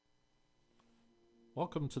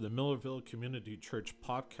Welcome to the Millerville Community Church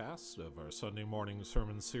podcast of our Sunday morning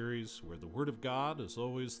sermon series, where the Word of God is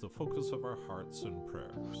always the focus of our hearts and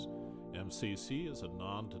prayers. MCC is a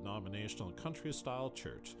non-denominational country-style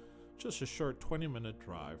church, just a short 20-minute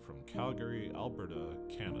drive from Calgary, Alberta,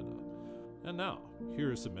 Canada. And now,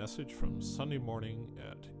 here is a message from Sunday morning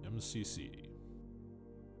at MCC.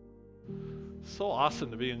 So awesome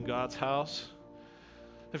to be in God's house.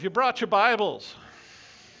 Have you brought your Bibles?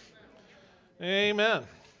 Amen.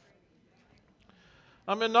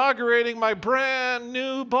 I'm inaugurating my brand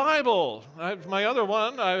new Bible. My other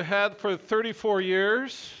one I've had for 34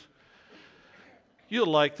 years.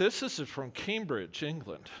 You'll like this. This is from Cambridge,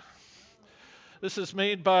 England. This is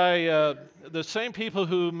made by the same people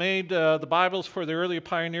who made the Bibles for the early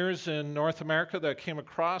pioneers in North America that came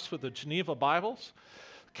across with the Geneva Bibles.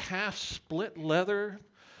 Calf split leather.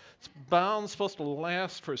 It's bound, supposed to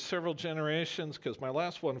last for several generations because my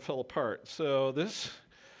last one fell apart. So this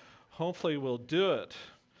hopefully will do it.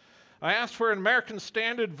 I asked for an American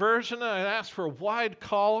Standard Version. I asked for a wide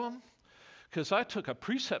column because I took a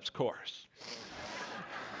precepts course.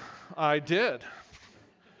 I did.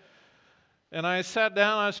 And I sat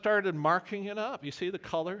down, I started marking it up. You see the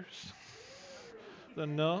colors, the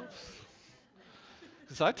notes?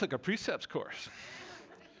 Because I took a precepts course.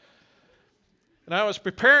 And I was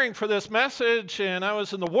preparing for this message, and I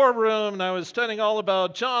was in the war room, and I was studying all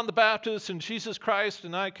about John the Baptist and Jesus Christ,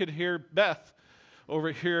 and I could hear Beth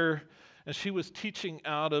over here, and she was teaching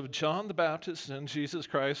out of John the Baptist and Jesus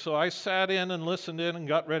Christ. So I sat in and listened in and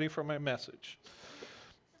got ready for my message.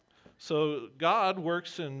 So God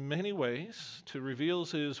works in many ways to reveal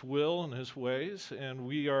His will and His ways, and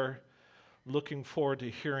we are looking forward to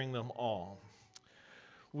hearing them all.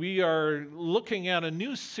 We are looking at a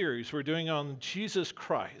new series we're doing on Jesus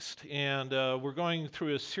Christ, and we're going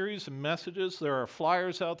through a series of messages. There are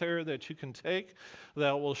flyers out there that you can take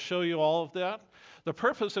that will show you all of that. The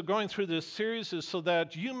purpose of going through this series is so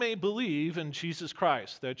that you may believe in Jesus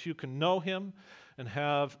Christ, that you can know Him and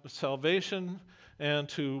have salvation and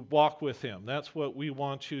to walk with Him. That's what we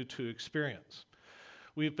want you to experience.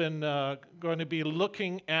 We've been going to be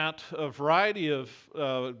looking at a variety of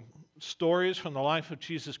stories from the life of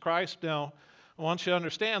Jesus Christ. Now, I want you to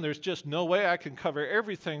understand there's just no way I can cover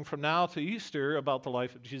everything from now to Easter about the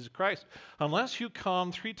life of Jesus Christ, unless you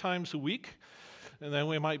come 3 times a week, and then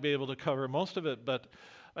we might be able to cover most of it. But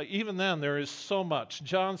even then, there is so much.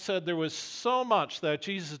 John said there was so much that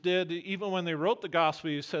Jesus did. Even when they wrote the gospel,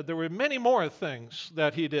 he said there were many more things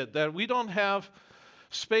that He did that we don't have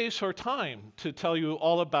space or time to tell you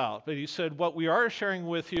all about. But He said what we are sharing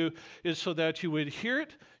with you is so that you would hear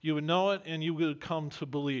it, you would know it, and you would come to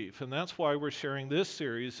believe. And that's why we're sharing this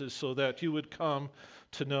series, is so that you would come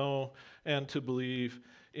to know and to believe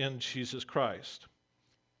in Jesus Christ.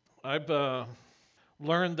 I've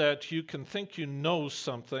learned that you can think you know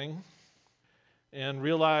something and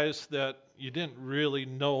realize that you didn't really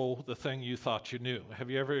know the thing you thought you knew. Have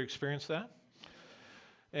you ever experienced that?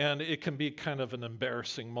 And it can be kind of an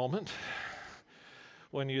embarrassing moment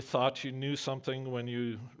when you thought you knew something when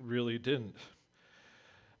you really didn't.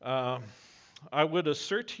 I would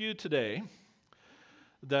assert to you today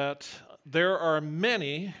that there are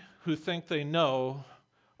many who think they know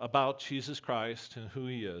about Jesus Christ and who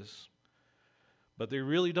He is, but they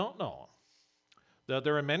really don't know Him. That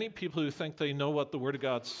there are many people who think they know what the Word of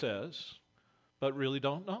God says, but really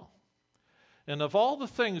don't know. And of all the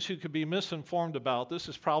things you could be misinformed about, this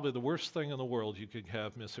is probably the worst thing in the world you could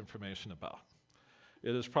have misinformation about.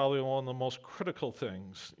 It is probably one of the most critical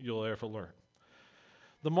things you'll ever learn.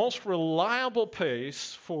 The most reliable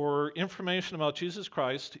place for information about Jesus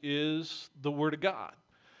Christ is the Word of God.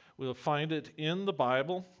 We'll find it in the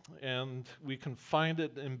Bible, and we can find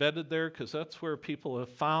it embedded there because that's where people have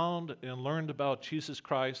found and learned about Jesus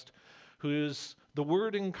Christ, who is the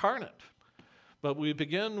Word incarnate. But we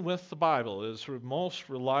begin with the Bible as the most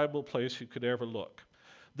reliable place you could ever look.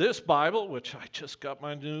 This Bible, which I just got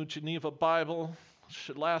my new Geneva Bible,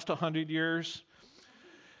 should last 100 years,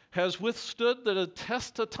 has withstood the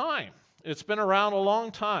test of time. It's been around a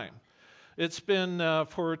long time. It's been,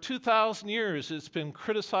 for 2,000 years, it's been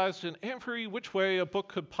criticized in every which way a book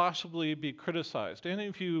could possibly be criticized. Any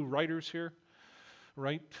of you writers here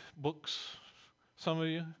write books? Some of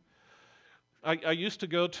you? I used to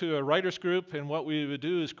go to a writer's group, and what we would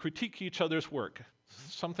do is critique each other's work,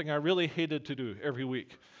 something I really hated to do every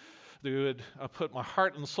week. They would put my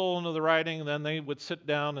heart and soul into the writing, and then they would sit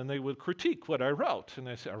down and they would critique what I wrote. And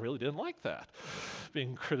I said, I really didn't like that,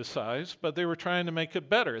 being criticized, but they were trying to make it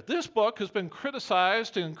better. This book has been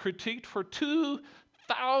criticized and critiqued for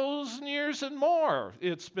 2,000 years and more.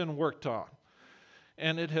 It's been worked on.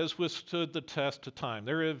 and it has withstood the test of time.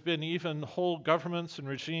 There have been even whole governments and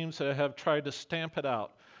regimes that have tried to stamp it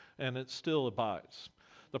out, and it still abides.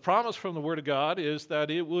 The promise from the Word of God is that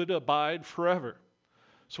it would abide forever.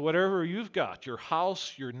 So whatever you've got, your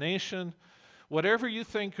house, your nation, whatever you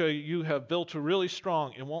think you have built really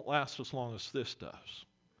strong, it won't last as long as this does.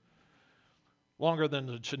 Longer than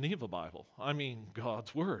the Geneva Bible. I mean,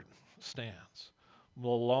 God's Word stands a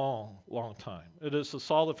long, long time. It is the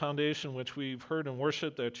solid foundation which we've heard in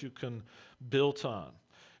worship that you can build on.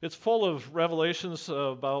 It's full of revelations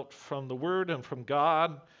about from the Word and from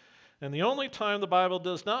God. And the only time the Bible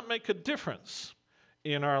does not make a difference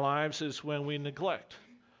in our lives is when we neglect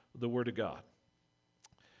the Word of God.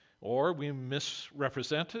 Or we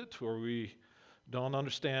misrepresent it, or we don't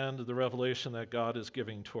understand the revelation that God is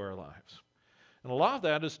giving to our lives. And a lot of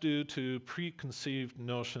that is due to preconceived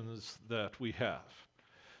notions that we have.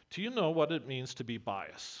 Do you know what it means to be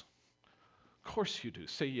biased? Of course you do.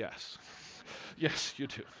 Say yes. Yes, you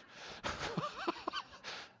do.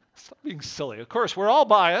 Stop being silly. Of course, we're all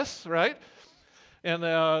biased, right? And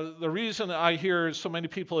the reason I hear so many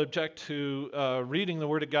people object to reading the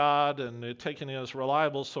Word of God and taking it as a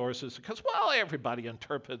reliable source is because, well, everybody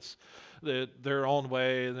interprets their own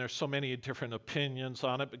way, and there's so many different opinions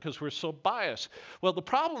on it because we're so biased. Well, the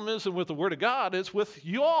problem isn't with the Word of God, it's with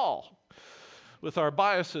you all, with our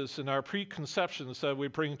biases and our preconceptions that we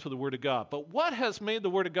bring to the Word of God. But what has made the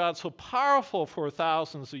Word of God so powerful for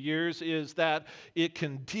thousands of years is that it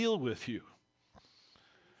can deal with you.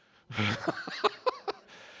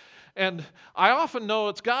 And I often know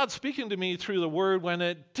it's God speaking to me through the Word when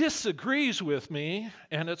it disagrees with me,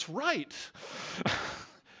 and it's right.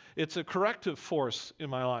 It's a corrective force in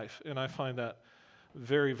my life, and I find that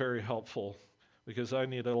very, very helpful because I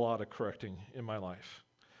need a lot of correcting in my life.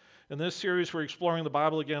 In this series, we're exploring the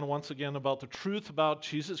Bible again, once again, about the truth about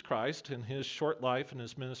Jesus Christ and his short life and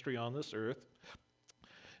his ministry on this earth.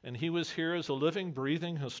 And he was here as a living,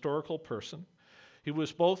 breathing, historical person. He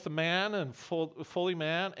was both a man and fully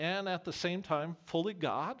man, and at the same time, fully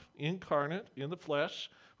God, incarnate in the flesh.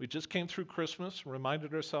 We just came through Christmas,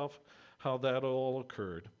 reminded ourselves how that all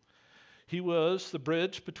occurred. He was the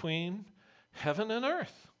bridge between heaven and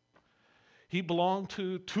earth. He belonged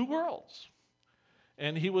to two worlds,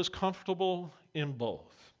 and he was comfortable in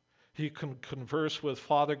both. He could converse with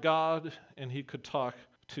Father God, and he could talk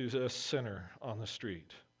to a sinner on the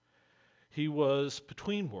street. He was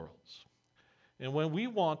between worlds. And when we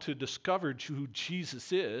want to discover who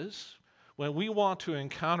Jesus is, when we want to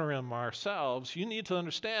encounter him ourselves, you need to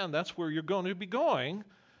understand that's where you're going to be going,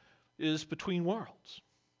 is between worlds.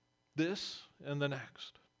 This and the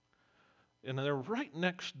next. And they're right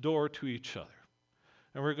next door to each other.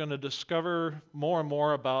 And we're going to discover more and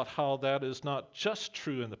more about how that is not just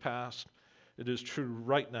true in the past, it is true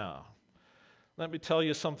right now. Let me tell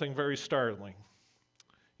you something very startling.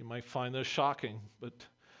 You might find this shocking, but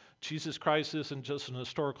Jesus Christ isn't just an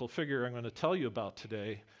historical figure I'm going to tell you about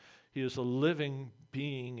today. He is a living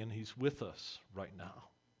being, and he's with us right now.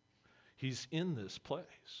 He's in this place.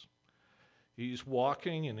 He's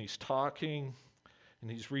walking, and he's talking,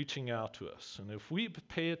 and he's reaching out to us. And if we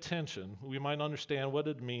pay attention, we might understand what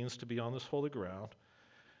it means to be on this holy ground,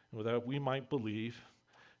 and that we might believe,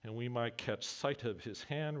 and we might catch sight of his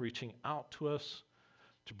hand reaching out to us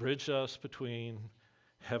to bridge us between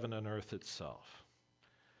heaven and earth itself.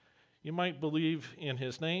 You might believe in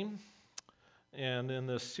his name and in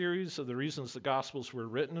this series of the reasons the Gospels were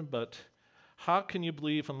written, but how can you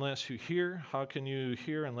believe unless you hear? How can you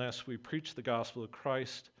hear unless we preach the gospel of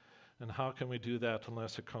Christ? And how can we do that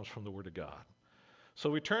unless it comes from the Word of God? So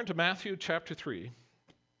we turn to Matthew chapter 3.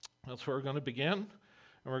 That's where we're going to begin. And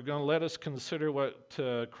we're going to let us consider what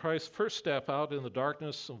Christ's first step out in the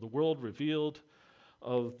darkness of the world revealed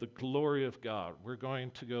of the glory of God. We're going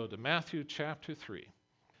to go to Matthew chapter 3.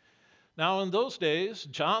 Now in those days,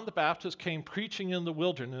 John the Baptist came preaching in the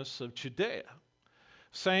wilderness of Judea,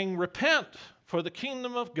 saying, "Repent, for the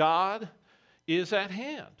kingdom of God is at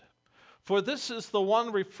hand." For this is the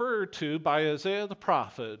one referred to by Isaiah the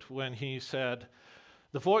prophet when he said,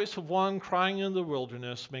 "The voice of one crying in the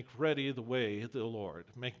wilderness, make ready the way of the Lord,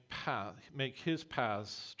 make his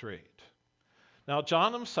paths straight." Now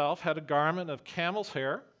John himself had a garment of camel's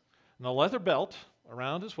hair and a leather belt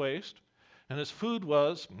around his waist, and his food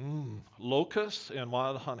was locusts and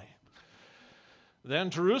wild honey. Then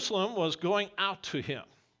Jerusalem was going out to him,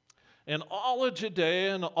 and all of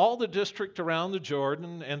Judea and all the district around the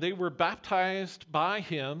Jordan, and they were baptized by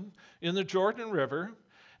him in the Jordan River,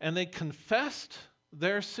 and they confessed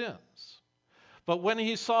their sins. But when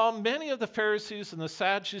he saw many of the Pharisees and the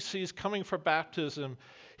Sadducees coming for baptism,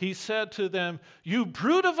 he said to them, "You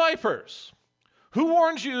brood of vipers, Who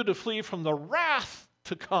warned you to flee from the wrath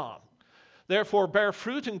to come? Therefore, bear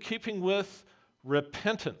fruit in keeping with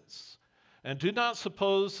repentance. And do not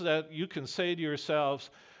suppose that you can say to yourselves,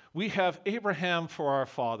 we have Abraham for our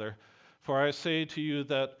father. For I say to you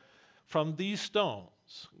that from these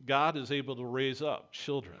stones, God is able to raise up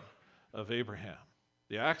children of Abraham.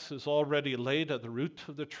 The axe is already laid at the root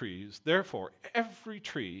of the trees. Therefore, every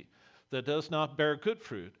tree that does not bear good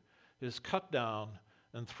fruit is cut down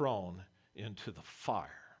and thrown into the fire.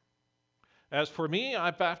 As for me,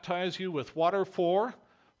 I baptize you with water for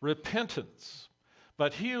repentance.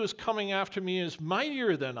 But he who is coming after me is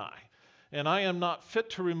mightier than I, and I am not fit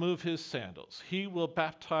to remove his sandals. He will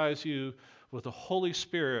baptize you with the Holy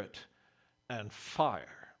Spirit and fire.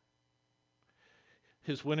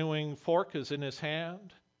 His winnowing fork is in his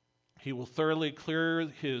hand. He will thoroughly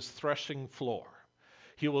clear his threshing floor.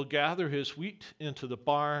 He will gather his wheat into the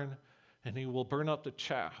barn, and he will burn up the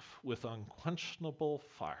chaff with unquenchable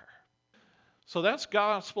fire. So that's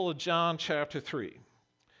Gospel of John chapter 3.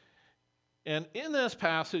 And in this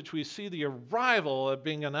passage, we see the arrival of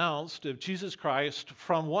being announced of Jesus Christ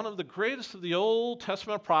from one of the greatest of the Old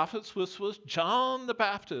Testament prophets, which was John the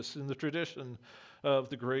Baptist in the tradition of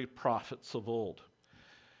the great prophets of old.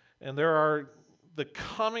 And the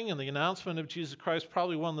coming and the announcement of Jesus Christ,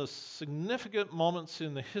 probably one of the significant moments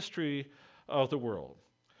in the history of the world.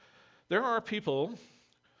 There are people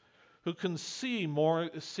who can see more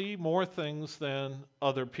things than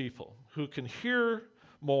other people, who can hear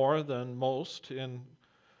more than most and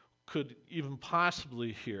could even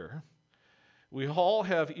possibly hear. We all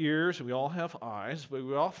have ears, we all have eyes, but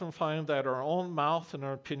we often find that our own mouth and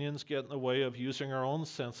our opinions get in the way of using our own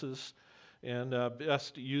senses and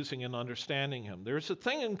best using and understanding Him. There's a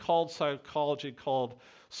thing in psychology called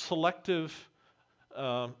selective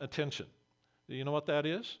attention. Do you know what that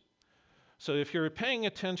is? So if you're paying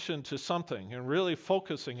attention to something and really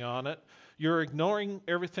focusing on it, you're ignoring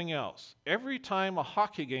everything else. Every time a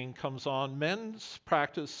hockey game comes on, men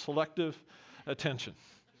practice selective attention.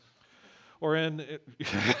 Or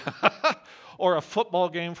or a football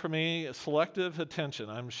game for me, selective attention.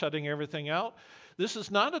 I'm shutting everything out. This is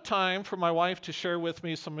not a time for my wife to share with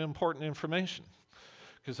me some important information,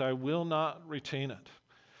 because I will not retain it,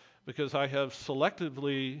 because I have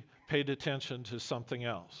selectively paid attention to something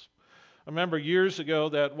else. I remember years ago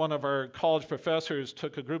that one of our college professors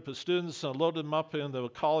took a group of students and loaded them up in the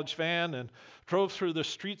college van and drove through the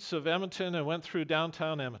streets of Edmonton and went through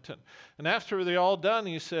downtown Edmonton. And after they all done,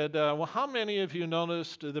 he said, well, how many of you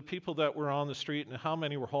noticed the people that were on the street and how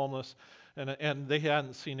many were homeless? And they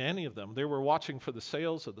hadn't seen any of them. They were watching for the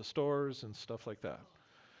sales at the stores and stuff like that,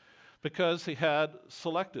 because he had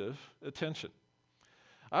selective attention.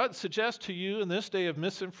 I would suggest to you in this day of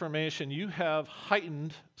misinformation, you have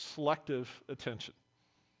heightened selective attention,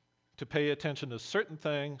 to pay attention to certain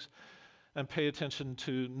things and pay attention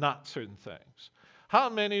to not certain things. How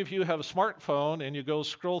many of you have a smartphone and you go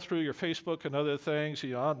scroll through your Facebook and other things,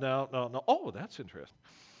 no, oh, that's interesting,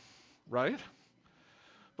 right?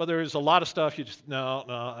 But there's a lot of stuff you just, no,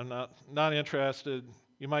 I'm not interested.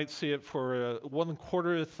 You might see it for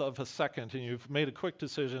 1/4 of a second, and you've made a quick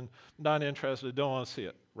decision, not interested, don't want to see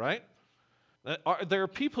it, right? There are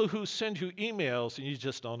people who send you emails, and you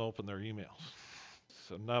just don't open their emails.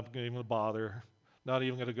 So I'm not even going to bother, not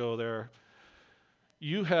even going to go there.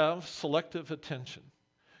 You have selective attention.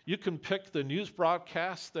 You can pick the news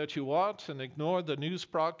broadcasts that you want and ignore the news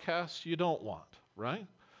broadcasts you don't want, right?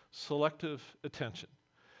 Selective attention.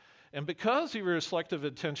 And because of your selective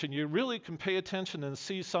attention, you really can pay attention and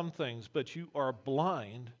see some things, but you are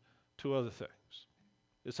blind to other things.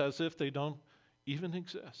 It's as if they don't even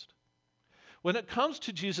exist. When it comes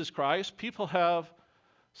to Jesus Christ, people have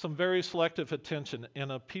some very selective attention,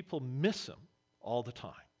 and people miss Him all the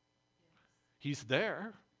time. He's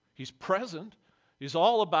there. He's present. He's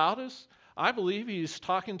all about us. I believe He's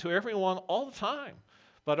talking to everyone all the time,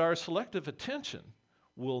 but our selective attention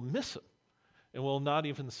will miss Him and will not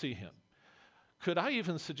even see Him. Could I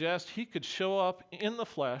even suggest He could show up in the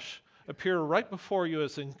flesh, appear right before you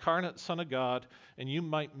as the incarnate Son of God, and you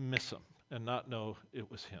might miss Him and not know it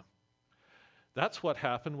was Him. That's what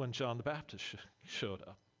happened when John the Baptist showed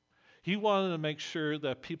up. He wanted to make sure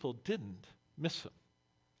that people didn't miss Him.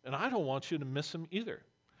 And I don't want you to miss Him either.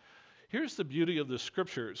 Here's the beauty of the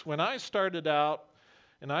Scriptures. When I started out,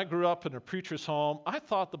 and I grew up in a preacher's home, I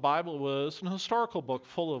thought the Bible was an historical book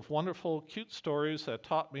full of wonderful, cute stories that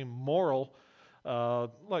taught me moral,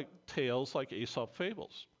 like tales like Aesop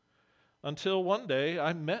fables. Until one day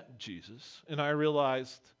I met Jesus, and I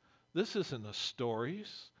realized this isn't the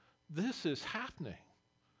stories, this is happening.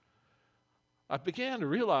 I began to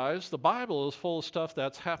realize the Bible is full of stuff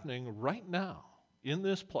that's happening right now in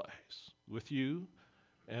this place with you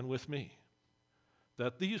and with me,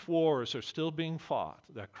 that these wars are still being fought,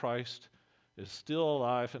 that Christ is still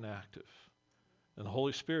alive and active, and the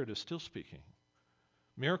Holy Spirit is still speaking.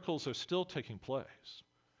 Miracles are still taking place,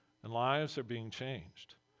 and lives are being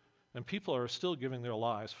changed, and people are still giving their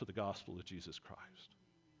lives for the gospel of Jesus Christ.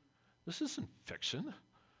 This isn't fiction.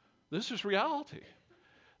 This is reality.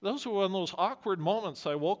 Those were one of those awkward moments.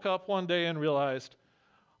 I woke up one day and realized,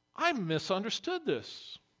 I misunderstood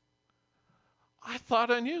this. I thought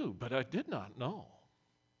I knew, but I did not know.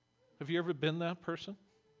 Have you ever been that person?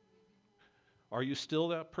 Are you still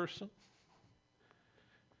that person?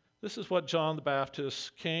 This is what John the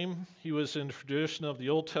Baptist came. He was in the tradition of the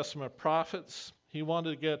Old Testament prophets. He wanted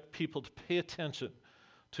to get people to pay attention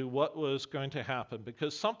to what was going to happen,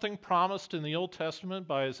 because something promised in the Old Testament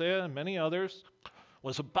by Isaiah and many others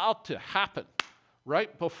was about to happen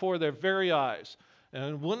right before their very eyes. And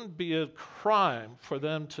it wouldn't be a crime for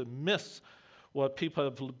them to miss what people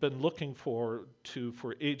have been looking for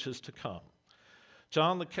ages to come.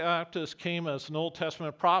 John the Baptist came as an Old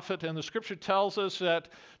Testament prophet, and the scripture tells us that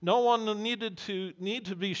no one need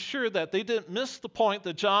to be sure that they didn't miss the point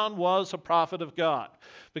that John was a prophet of God,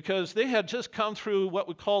 because they had just come through what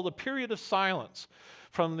we call the period of silence.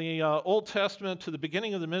 From the Old Testament to the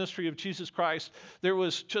beginning of the ministry of Jesus Christ, there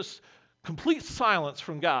was just complete silence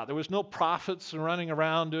from God. There was no prophets running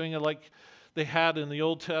around doing it like they had in the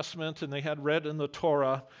Old Testament and they had read in the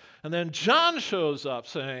Torah. And then John shows up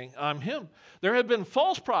saying, I'm him. There had been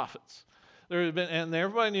false prophets. And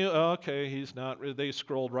everybody knew, oh, okay, he's not. They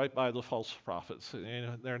scrolled right by the false prophets.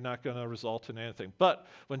 They're not going to result in anything. But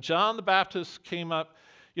when John the Baptist came up,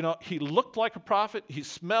 he looked like a prophet. He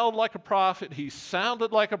smelled like a prophet. He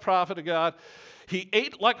sounded like a prophet of God. He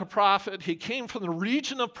ate like a prophet. He came from the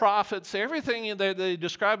region of prophets. Everything they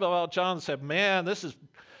described about John said, man, this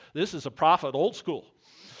is a prophet, old school.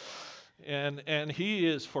 And he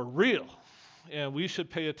is for real. And we should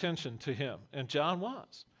pay attention to him. And John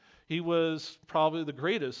was. He was probably the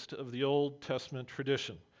greatest of the Old Testament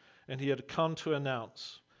tradition. And he had come to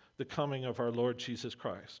announce the coming of our Lord Jesus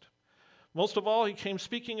Christ. Most of all, he came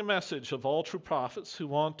speaking a message of all true prophets who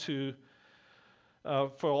want to,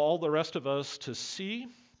 for all the rest of us to see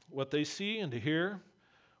what they see and to hear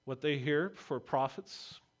what they hear. For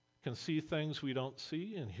prophets can see things we don't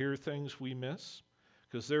see and hear things we miss,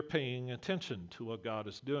 because they're paying attention to what God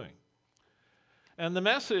is doing. And the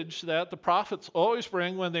message that the prophets always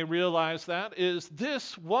bring when they realize that is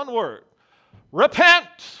this one word: repent.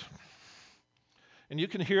 And you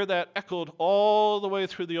can hear that echoed all the way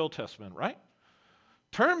through the Old Testament, right?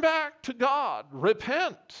 Turn back to God.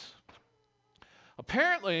 Repent.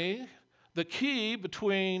 Apparently, the key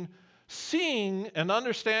between seeing and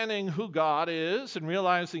understanding who God is and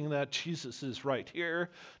realizing that Jesus is right here,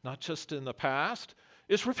 not just in the past,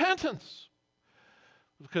 is repentance.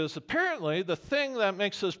 Because apparently the thing that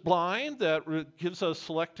makes us blind, that gives us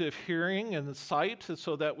selective hearing and sight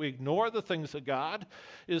so that we ignore the things of God,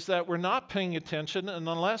 is that we're not paying attention, and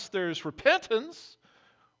unless there's repentance,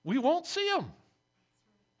 we won't see him.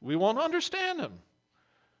 We won't understand him.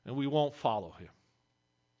 And we won't follow him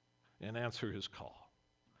and answer his call.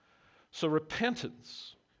 So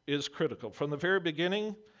repentance is critical. From the very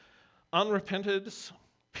beginning, unrepented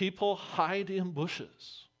people hide in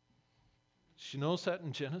bushes. Did you notice that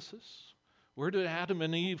in Genesis? Where did Adam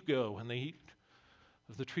and Eve go when they eat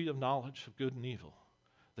of the tree of knowledge of good and evil?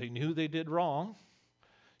 They knew they did wrong.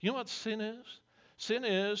 You know what sin is? Sin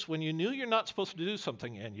is when you knew you're not supposed to do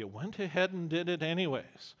something and you went ahead and did it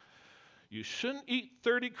anyways. You shouldn't eat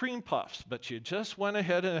 30 cream puffs, but you just went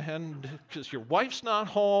ahead and because your wife's not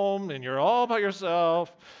home and you're all by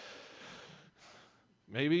yourself.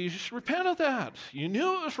 Maybe you should repent of that. You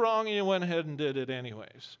knew it was wrong and you went ahead and did it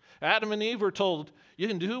anyways. Adam and Eve were told, you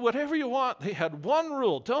can do whatever you want. They had one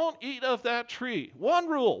rule: don't eat of that tree. One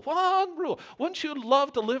rule, one rule. Wouldn't you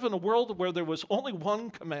love to live in a world where there was only one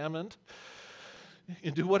commandment?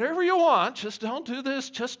 You do whatever you want, just don't do this,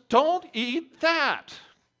 just don't eat that.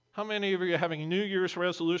 How many of you are having New Year's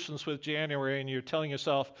resolutions with January and you're telling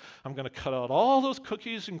yourself, I'm going to cut out all those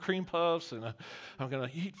cookies and cream puffs and I'm going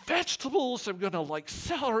to eat vegetables, I'm going to like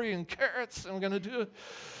celery and carrots, I'm going to do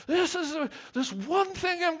this one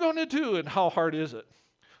thing I'm going to do, and how hard is it?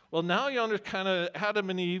 Well, now you understand, kind of Adam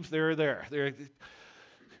and Eve, they're there.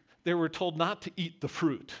 They were told not to eat the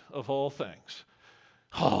fruit of all things.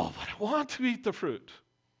 Oh, but I want to eat the fruit.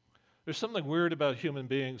 There's something weird about human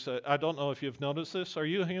beings. I don't know if you've noticed this. Are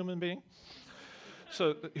you a human being?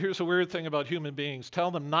 So here's a weird thing about human beings. Tell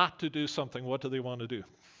them not to do something. What do they want to do?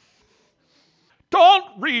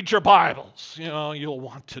 Don't read your Bibles. You'll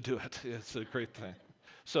want to do it. It's a great thing.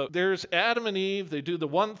 So there's Adam and Eve. They do the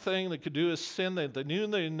one thing they could do is sin that they knew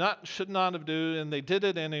they should not have done, and they did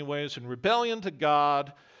it anyways in rebellion to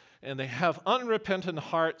God, and they have unrepentant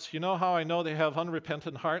hearts. You know how I know they have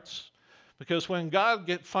unrepentant hearts? Because when God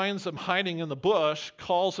finds them hiding in the bush,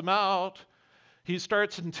 calls them out, he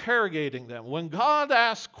starts interrogating them. When God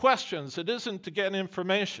asks questions, it isn't to get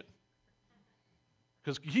information,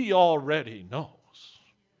 because he already knows.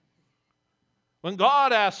 When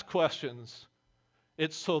God asks questions,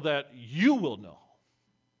 it's so that you will know,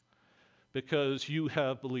 because you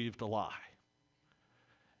have believed a lie.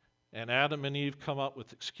 And Adam and Eve come up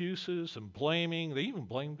with excuses and blaming. They even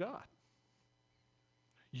blame God.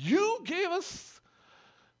 You gave us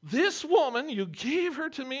this woman, you gave her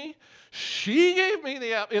to me, she gave me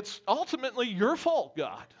the apple. It's ultimately your fault,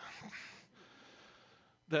 God,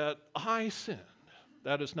 that I sinned.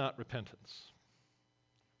 That is not repentance.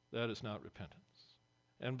 That is not repentance.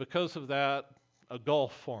 And because of that, a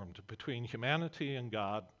gulf formed between humanity and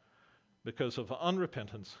God because of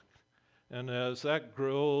unrepentance. And as that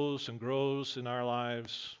grows and grows in our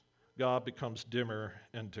lives, God becomes dimmer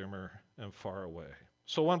and dimmer and far away.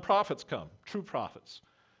 So when prophets come, true prophets,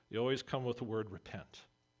 they always come with the word repent,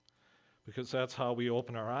 because that's how we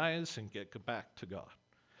open our eyes and get back to God.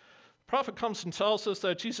 The prophet comes and tells us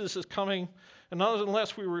that Jesus is coming, and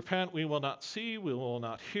unless we repent, we will not see, we will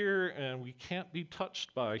not hear, and we can't be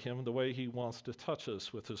touched by him the way he wants to touch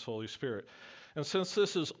us with his Holy Spirit. And since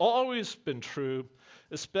this has always been true,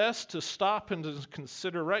 it's best to stop and to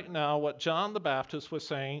consider right now what John the Baptist was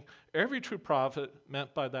saying every true prophet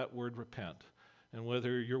meant by that word repent, and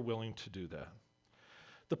whether you're willing to do that.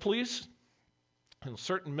 The police and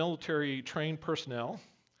certain military trained personnel,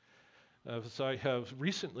 as I have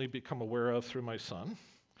recently become aware of through my son,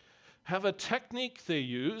 have a technique they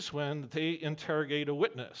use when they interrogate a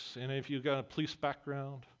witness. Any of you got a police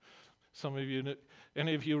background? Some of you,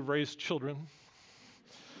 any of you raised children?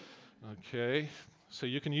 Okay, so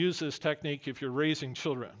you can use this technique if you're raising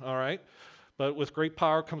children, all right? But with great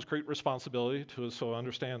power comes great responsibility, so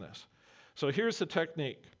understand this. So here's the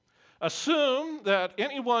technique. Assume that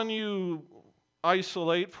anyone you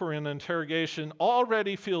isolate for an interrogation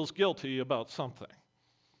already feels guilty about something.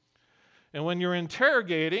 And when you're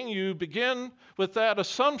interrogating, you begin with that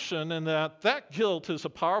assumption, and that guilt is a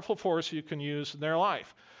powerful force you can use in their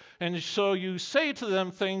life. And so you say to them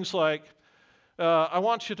things like, I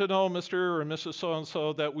want you to know, Mr. or Mrs.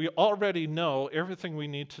 So-and-so, that we already know everything we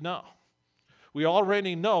need to know. We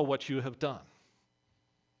already know what you have done.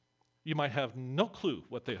 You might have no clue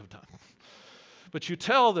what they have done. But you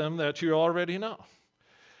tell them that you already know.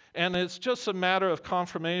 And it's just a matter of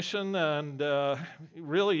confirmation, and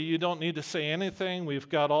really you don't need to say anything. We've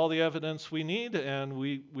got all the evidence we need, and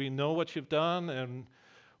we know what you've done, and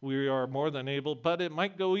we are more than able. But it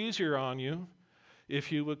might go easier on you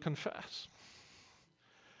if you would confess.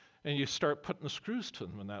 And you start putting the screws to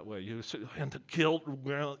them in that way. And the guilt,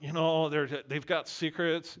 well, they've got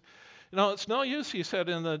secrets. It's no use, he said,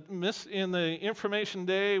 in the information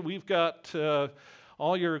day, we've got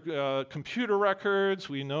all your computer records.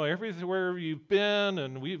 We know everywhere you've been,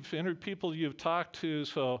 and we've entered people you've talked to.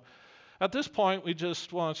 So at this point, we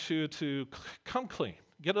just want you to come clean.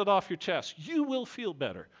 Get it off your chest. You will feel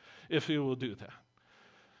better if you will do that.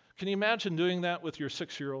 Can you imagine doing that with your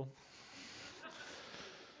 6-year-old?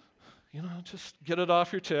 Just get it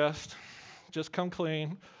off your chest. Just come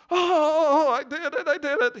clean. Oh, I did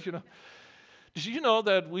it. Did you know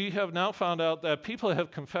that we have now found out that people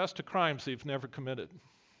have confessed to crimes they've never committed?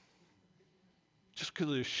 Just because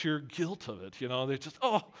of the sheer guilt of it. They just,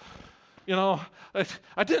 I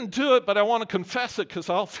didn't do it, but I want to confess it because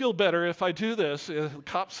I'll feel better if I do this. The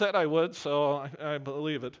cop said I would, so I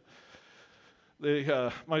believe it.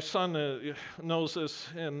 My son knows this,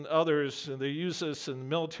 and others, and they use this in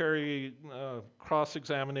military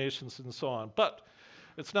cross-examinations and so on. But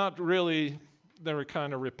it's not really the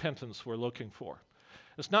kind of repentance we're looking for.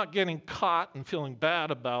 It's not getting caught and feeling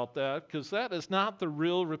bad about that, because that is not the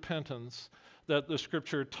real repentance that the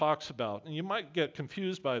Scripture talks about. And you might get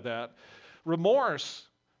confused by that. Remorse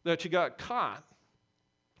that you got caught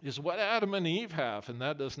is what Adam and Eve have, and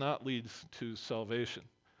that does not lead to salvation.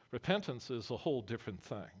 Repentance is a whole different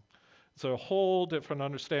thing. It's a whole different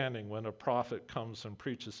understanding when a prophet comes and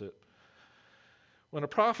preaches it. When a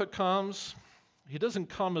prophet comes, he doesn't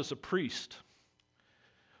come as a priest,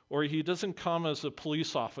 or he doesn't come as a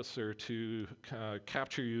police officer to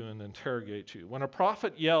capture you and interrogate you. When a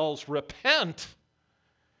prophet yells, repent,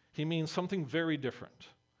 he means something very different,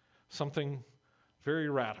 something very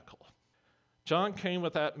radical. John came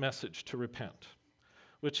with that message to repent,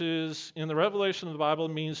 which is, in the revelation of the Bible,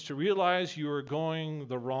 means to realize you are going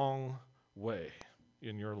the wrong way.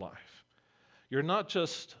 in your life. You're not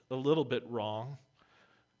just a little bit wrong.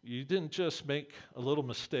 You didn't just make a little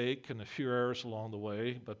mistake and a few errors along the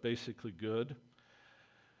way, but basically good.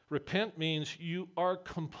 Repent means you are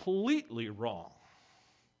completely wrong.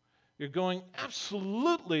 You're going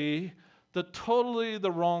absolutely totally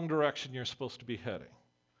the wrong direction you're supposed to be heading.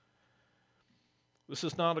 This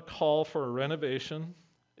is not a call for a renovation.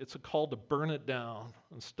 It's a call to burn it down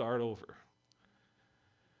and start over.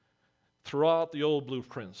 Throw out the old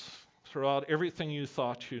blueprints. Throw out everything you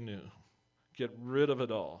thought you knew. Get rid of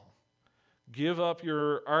it all. Give up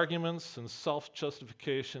your arguments and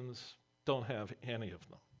self-justifications. Don't have any of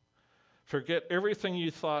them. Forget everything you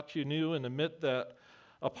thought you knew and admit that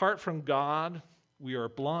apart from God, we are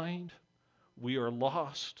blind, we are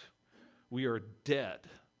lost, we are dead,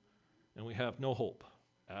 and we have no hope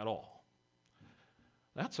at all.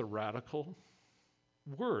 That's a radical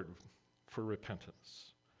word for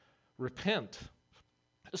repentance. Repent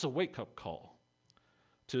is a wake-up call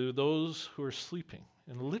to those who are sleeping.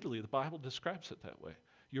 And literally, the Bible describes it that way.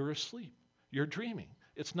 You're asleep. You're dreaming.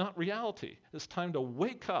 It's not reality. It's time to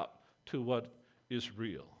wake up to what is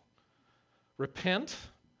real. Repent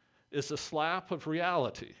is a slap of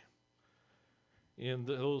reality in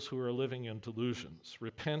those who are living in delusions.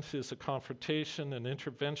 Repent is a confrontation, an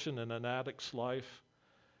intervention in an addict's life.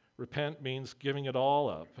 Repent means giving it all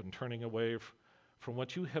up and turning away from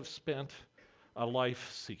what you have spent a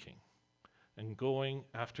life seeking and going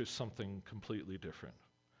after something completely different.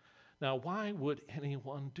 Now, why would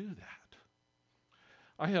anyone do that?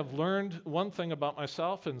 I have learned one thing about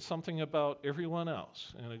myself and something about everyone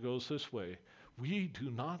else, and it goes this way. We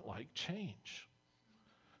do not like change.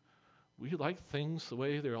 We like things the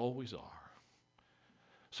way they always are.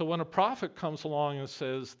 So when a prophet comes along and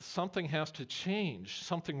says something has to change,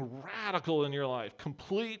 something radical in your life,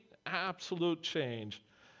 complete, absolute change,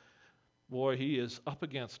 boy, he is up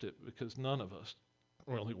against it because none of us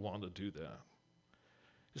really want to do that.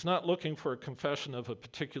 He's not looking for a confession of a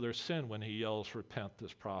particular sin when he yells, repent,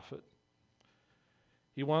 this prophet.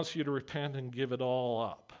 He wants you to repent and give it all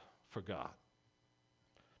up for God.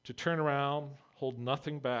 To turn around, hold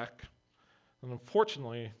nothing back. And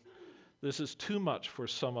unfortunately, this is too much for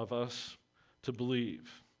some of us to believe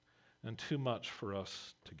and too much for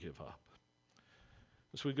us to give up.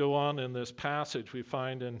 As we go on in this passage, we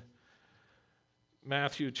find in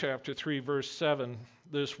Matthew chapter 3, verse 7,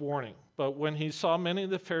 this warning. But when he saw many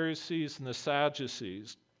of the Pharisees and the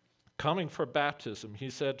Sadducees coming for baptism,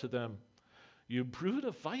 he said to them, you brood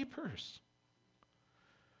of vipers,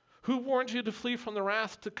 who warned you to flee from the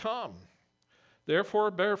wrath to come?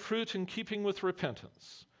 Therefore bear fruit in keeping with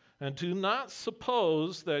repentance. And do not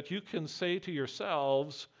suppose that you can say to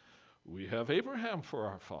yourselves, we have Abraham for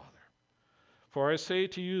our father. For I say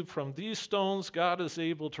to you, from these stones God is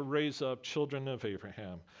able to raise up children of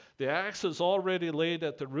Abraham. The axe is already laid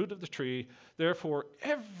at the root of the tree. Therefore,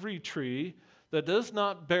 every tree that does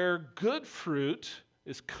not bear good fruit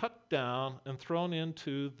is cut down and thrown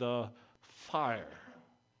into the fire.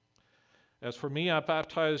 As for me, I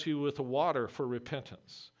baptize you with the water for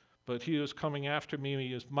repentance. But he who is coming after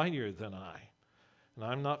me is mightier than I, and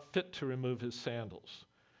I'm not fit to remove his sandals.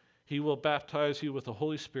 He will baptize you with the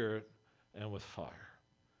Holy Spirit and with fire.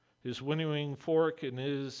 His winnowing fork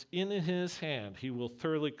is in his hand. He will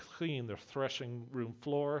thoroughly clean the threshing room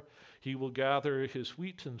floor. He will gather his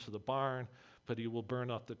wheat into the barn, but he will burn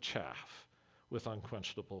up the chaff with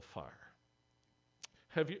unquenchable fire.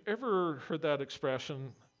 Have you ever heard that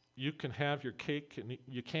expression, you can have your cake and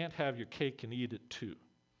you can't have your cake and eat it too?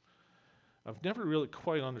 I've never really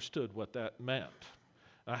quite understood what that meant.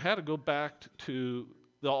 I had to go back to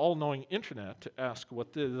the all-knowing internet to ask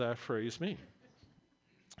what did that phrase mean.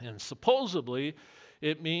 And supposedly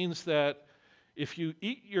it means that if you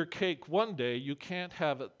eat your cake one day, you can't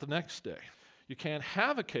have it the next day. You can't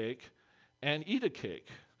have a cake and eat a cake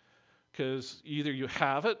because either you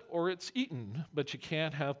have it or it's eaten, but you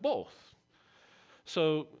can't have both.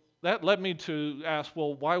 So that led me to ask,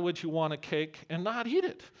 well, why would you want a cake and not eat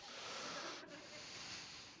it?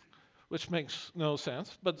 Which makes no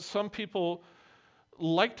sense. But some people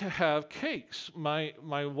like to have cakes. My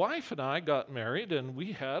wife and I got married and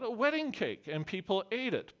we had a wedding cake and people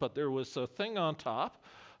ate it. But there was a thing on top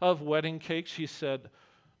of wedding cake. She said,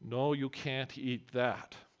 no, you can't eat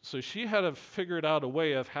that. So she had to figure out a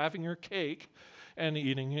way of having her cake and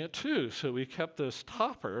eating it too. So we kept this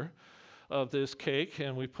topper of this cake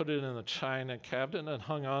and we put it in a china cabinet and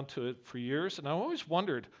hung on to it for years. And I always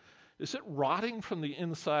wondered, is it rotting from the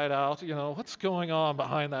inside out? You know, what's going on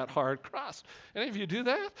behind that hard crust? Any of you do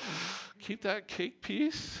that? Keep that cake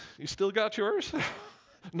piece? You still got yours?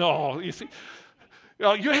 No, you see.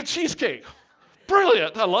 You had cheesecake.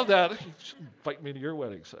 Brilliant. I love that. You should invite me to your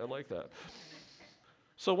weddings. I like that.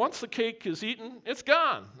 So once the cake is eaten, it's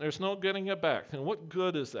gone. There's no getting it back. And what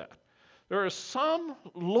good is that? There are some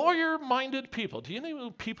lawyer-minded people. Do you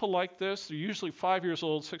know people like this? They're usually 5 years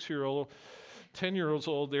old, 6-year-old, 10-year-olds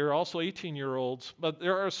old. They're also 18-year-olds. But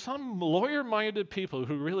there are some lawyer-minded people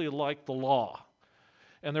who really like the law.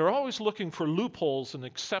 And they're always looking for loopholes and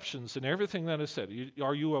exceptions in everything that is said.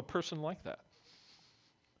 Are you a person like that?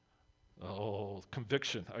 Oh,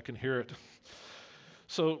 conviction. I can hear it.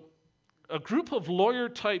 So a group of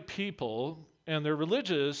lawyer-type people, and they're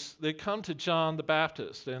religious, they come to John the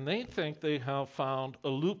Baptist, and they think they have found a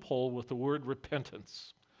loophole with the word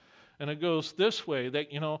repentance. And it goes this way, that,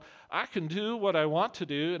 I can do what I want to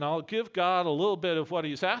do, and I'll give God a little bit of what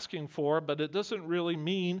he's asking for, but it doesn't really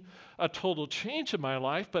mean a total change in my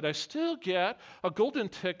life, but I still get a golden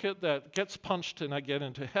ticket that gets punched and I get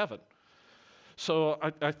into heaven. So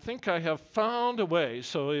I think I have found a way.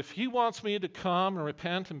 So if he wants me to come and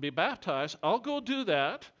repent and be baptized, I'll go do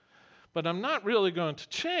that, but I'm not really going to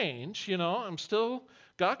change. I'm still,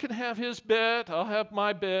 God can have his bit, I'll have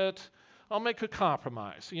my bit. I'll make a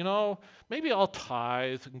compromise. Maybe I'll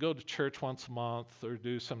tithe and go to church once a month or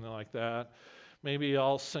do something like that. Maybe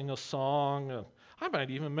I'll sing a song. I might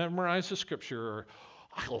even memorize a scripture, or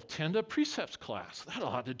I'll attend a precepts class. That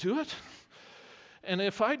ought to do it. And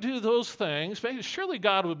if I do those things, maybe surely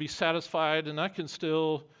God would be satisfied and I can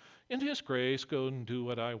still, in his grace, go and do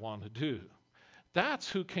what I want to do. That's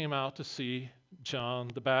who came out to see John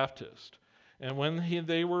the Baptist. And when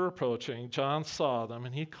they were approaching, John saw them,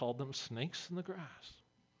 and he called them snakes in the grass.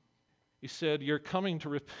 He said, "You're coming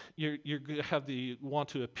to want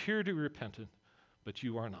to appear to be repentant, but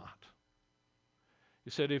you are not."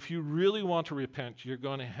 He said, "If you really want to repent, you're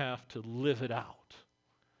going to have to live it out.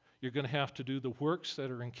 You're going to have to do the works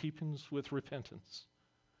that are in keeping with repentance.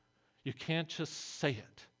 You can't just say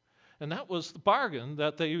it." And that was the bargain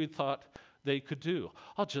that they thought they could do.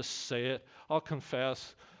 I'll just say it. I'll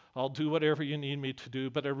confess. I'll do whatever you need me to do,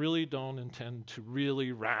 but I really don't intend to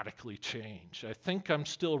really radically change. I think I'm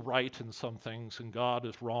still right in some things, and God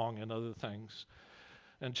is wrong in other things.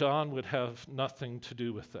 And John would have nothing to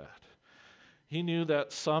do with that. He knew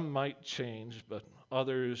that some might change, but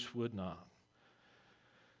others would not.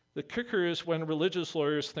 The kicker is when religious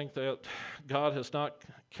lawyers think that God has not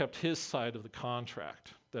kept his side of the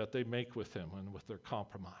contract that they make with him and with their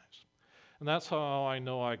compromise. And that's how I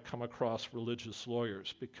know I come across religious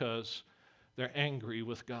lawyers, because they're angry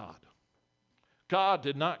with God. God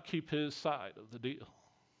did not keep his side of the deal.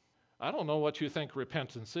 I don't know what you think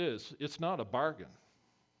repentance is. It's not a bargain.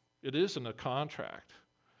 It isn't a contract.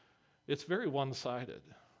 It's very one-sided.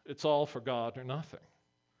 It's all for God or nothing.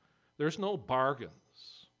 There's no bargains.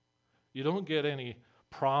 You don't get any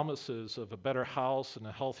promises of a better house and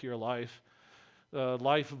a healthier life.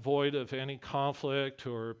 Life void of any conflict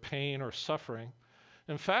or pain or suffering.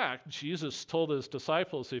 In fact, Jesus told his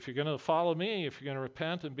disciples, if you're going to follow me, if you're going to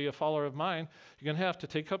repent and be a follower of mine, you're going to have to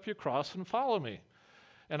take up your cross and follow me.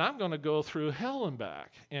 And I'm going to go through hell and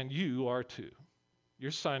back, and you are too.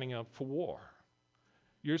 You're signing up for war.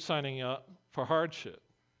 You're signing up for hardship.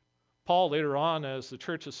 Paul, later on, as the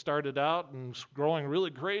church has started out and is growing really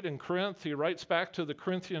great in Corinth, he writes back to the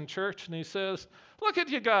Corinthian church and he says, "Look at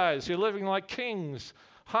you guys. You're living like kings,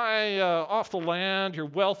 high off the land. You're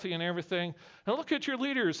wealthy and everything. And look at your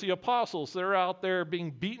leaders, the apostles. They're out there being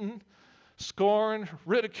beaten, scorned,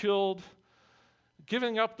 ridiculed,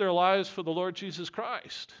 giving up their lives for the Lord Jesus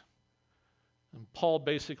Christ." And Paul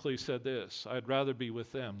basically said this: "I'd rather be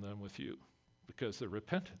with them than with you, because they're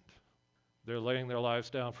repentant. They're laying their lives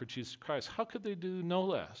down for Jesus Christ." How could they do no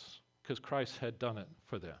less? Because Christ had done it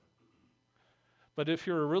for them. But if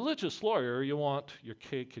you're a religious lawyer, you want your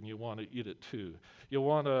cake and you want to eat it too. You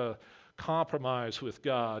want to compromise with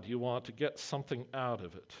God. You want to get something out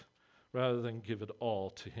of it rather than give it all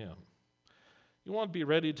to him. You want to be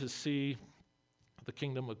ready to see the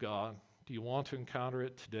kingdom of God. Do you want to encounter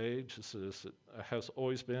it today, just as it has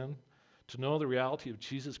always been? To know the reality of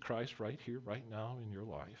Jesus Christ right here, right now in your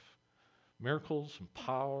life? Miracles and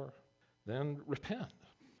power, then repent.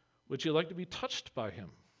 Would you like to be touched by him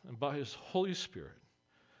and by his Holy Spirit?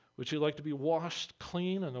 Would you like to be washed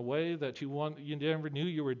clean in a way that you never knew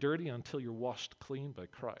you were dirty until you're washed clean by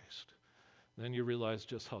Christ? Then you realize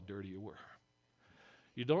just how dirty you were.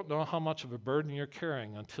 You don't know how much of a burden you're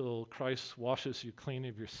carrying until Christ washes you clean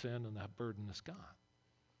of your sin and that burden is gone.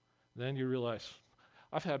 Then you realize,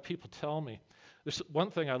 I've had people tell me, there's one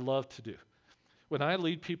thing I love to do. When I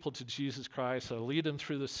lead people to Jesus Christ, I lead them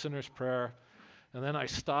through the sinner's prayer, And then I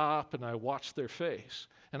stop and I watch their face.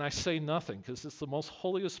 And I say nothing because it's the most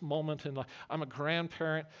holiest moment in life. I'm a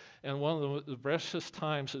grandparent, and one of the precious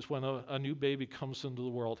times is when a new baby comes into the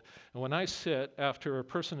world. And when I sit after a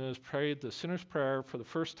person has prayed the sinner's prayer for the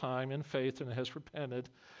first time in faith and has repented,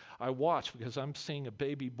 I watch because I'm seeing a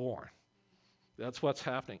baby born. That's what's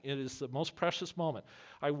happening. It is the most precious moment.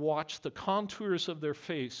 I watch the contours of their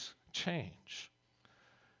face change.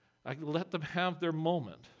 I let them have their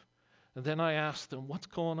moment. And then I ask them, what's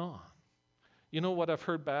going on? You know what I've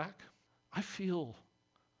heard back? I feel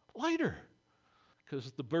lighter because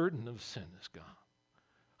the burden of sin is gone.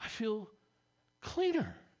 I feel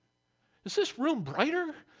cleaner. Is this room brighter?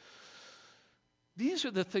 These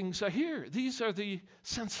are the things I hear. These are the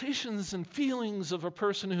sensations and feelings of a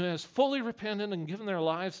person who has fully repented and given their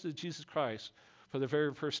lives to Jesus Christ for the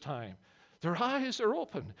very first time. Their eyes are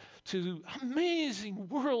open to an amazing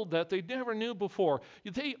world that they never knew before.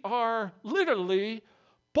 They are literally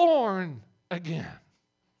born again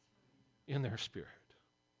in their spirit.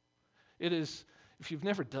 It is, if you've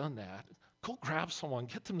never done that, go grab someone,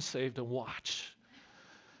 get them saved, and watch.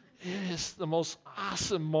 It is the most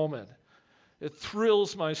awesome moment. It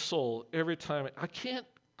thrills my soul every time. I can't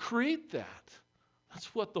create that.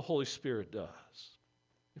 That's what the Holy Spirit does.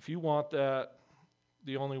 If you want that,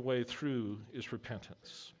 the only way through is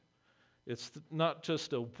repentance. It's not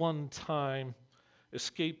just a one-time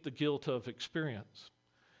escape the guilt of experience.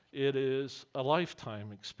 It is a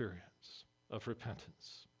lifetime experience of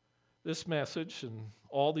repentance. This message and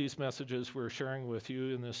all these messages we're sharing with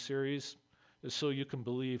you in this series is so you can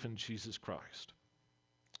believe in Jesus Christ.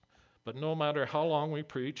 But no matter how long we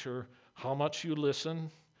preach or how much you listen,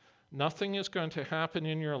 nothing is going to happen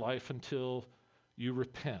in your life until you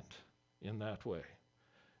repent in that way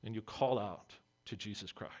and you call out to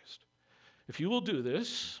Jesus Christ. If you will do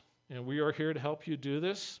this, and we are here to help you do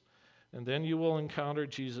this, and then you will encounter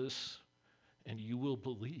Jesus and you will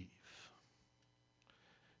believe.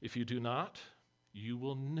 If you do not, you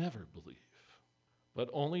will never believe, but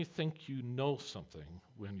only think you know something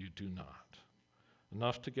when you do not.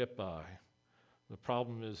 Enough to get by. The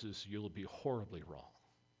problem is you'll be horribly wrong.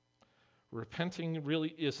 Repenting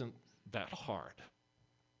really isn't that hard.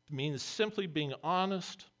 It means simply being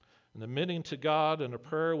honest and admitting to God in a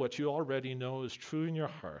prayer what you already know is true in your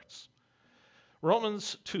hearts.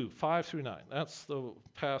 Romans 2, 5 through 9. That's the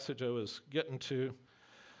passage I was getting to.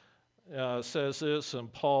 Says this,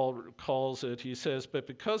 and Paul calls it, he says, but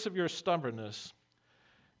because of your stubbornness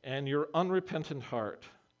and your unrepentant heart,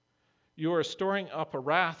 you are storing up a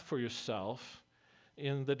wrath for yourself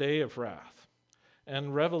in the day of wrath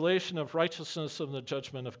and revelation of righteousness of the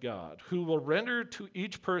judgment of God, who will render to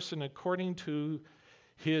each person according to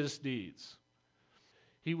his deeds.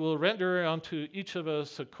 He will render unto each of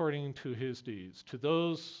us according to his deeds. To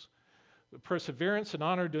those perseverance and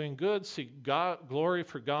honor doing good, seek God, glory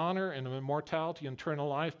for honor and immortality, eternal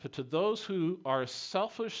life. But to those who are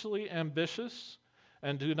selfishly ambitious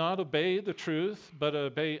and do not obey the truth, but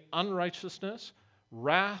obey unrighteousness,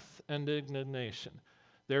 wrath and indignation,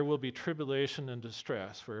 there will be tribulation and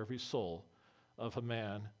distress for every soul of a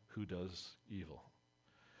man who does evil.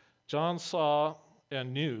 John saw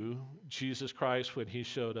and knew Jesus Christ when he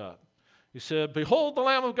showed up. He said, behold the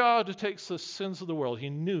Lamb of God who takes the sins of the world. He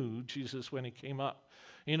knew Jesus when he came up.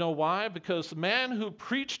 You know why? Because the man who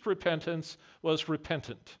preached repentance was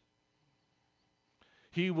repentant.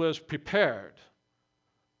 He was prepared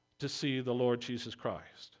to see the Lord Jesus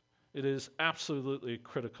Christ. It is absolutely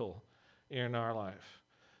critical in our life.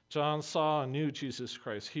 John saw and knew Jesus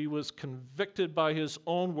Christ. He was convicted by his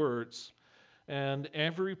own words, and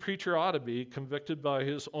every preacher ought to be convicted by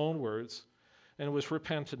his own words, and was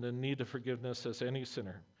repentant and in need of forgiveness as any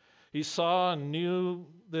sinner. He saw and knew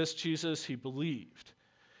this Jesus. He believed.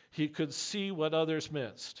 He could see what others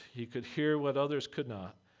missed. He could hear what others could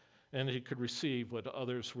not, and he could receive what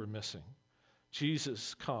others were missing.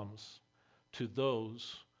 Jesus comes to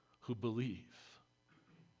those who believe.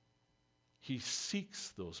 He seeks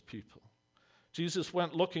those people. Jesus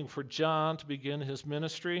went looking for John to begin his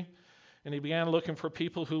ministry, and he began looking for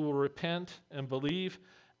people who will repent and believe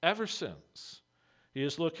ever since. He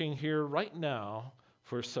is looking here right now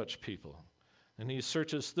for such people, and he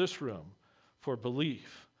searches this room for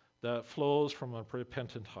belief that flows from a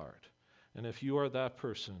repentant heart. And if you are that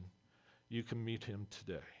person, you can meet him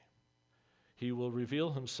today. He will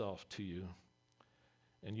reveal himself to you,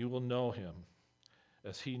 and you will know him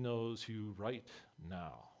as he knows you right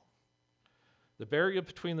now. The barrier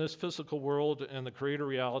between this physical world and the greater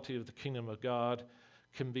reality of the kingdom of God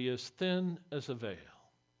can be as thin as a veil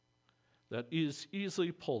that is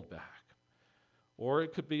easily pulled back Or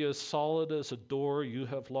it could be as solid as a door you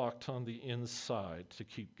have locked on the inside to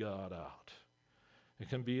keep God out. It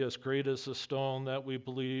can be as great as a stone that we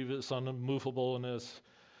believe is unmovable and as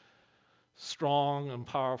strong and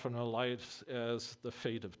powerful in our lives as the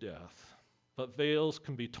fate of death. But veils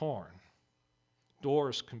can be torn,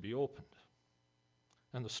 doors can be opened,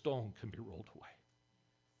 and the stone can be rolled away.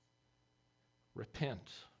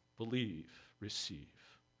 Repent, believe, receive.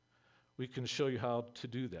 We can show you how to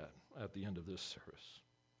do that at the end of this service.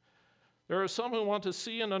 There are some who want to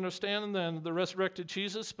see and understand the resurrected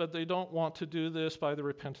Jesus, but they don't want to do this by the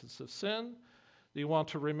repentance of sin. They want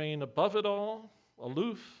to remain above it all,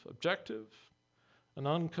 aloof, objective, an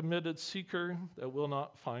uncommitted seeker that will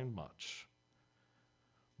not find much.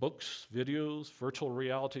 Books, videos, virtual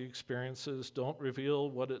reality experiences don't reveal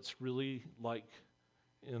what it's really like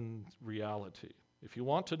in reality. If you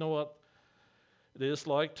want to know what it is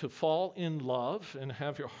like to fall in love and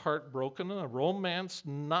have your heart broken, a romance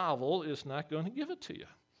novel is not going to give it to you.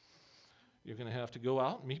 You're going to have to go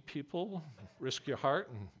out, meet people, risk your heart,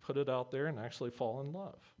 and put it out there and actually fall in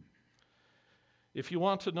love. If you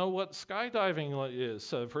want to know what skydiving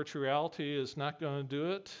is, virtual reality is not going to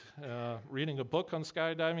do it. Reading a book on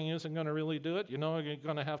skydiving isn't going to really do it. You know, you're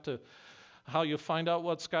going to have to, how you find out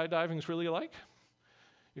what skydiving is really like?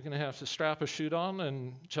 You're going to have to strap a chute on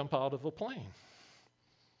and jump out of a plane.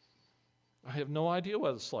 I have no idea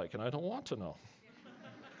what it's like, and I don't want to know.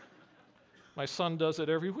 My son does it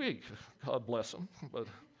every week, God bless him, but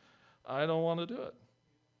I don't want to do it.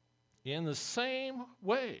 In the same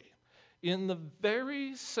way, in the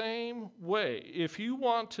very same way, if you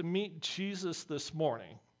want to meet Jesus this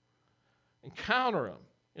morning, encounter him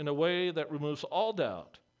in a way that removes all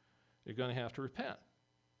doubt, you're going to have to repent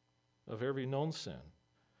of every known sin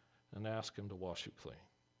and ask him to wash you clean.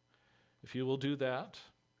 If you will do that,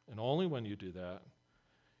 and only when you do that,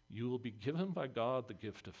 you will be given by God the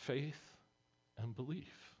gift of faith and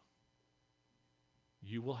belief.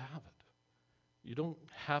 You will have it. You don't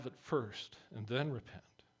have it first and then repent.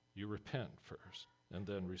 You repent first and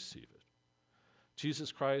then receive it.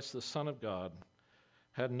 Jesus Christ, the Son of God,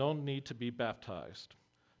 had no need to be baptized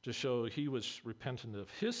to show he was repentant of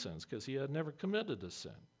his sins because he had never committed a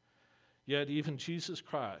sin. Yet even Jesus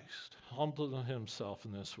Christ humbled himself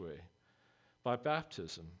in this way by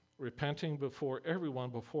baptism, repenting before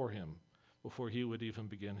everyone before him, before he would even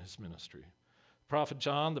begin his ministry. Prophet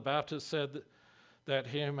John the Baptist said that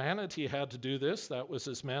humanity had to do this. That was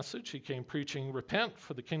his message. He came preaching, repent,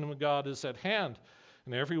 for the kingdom of God is at hand.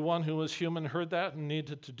 And everyone who was human heard that and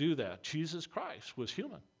needed to do that. Jesus Christ was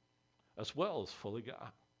human as well as fully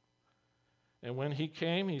God. And when he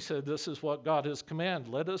came, he said, this is what God has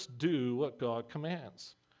commanded. Let us do what God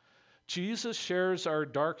commands. Jesus shares our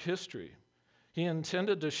dark history. He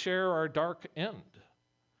intended to share our dark end,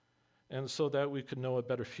 and so that we could know a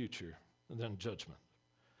better future than judgment.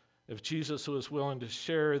 If Jesus was willing to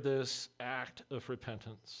share this act of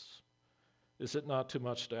repentance, is it not too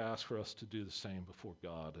much to ask for us to do the same before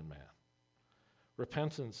God and man?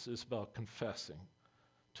 Repentance is about confessing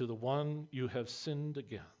to the one you have sinned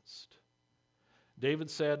against. David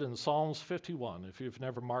said in Psalms 51, if you've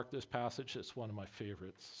never marked this passage, it's one of my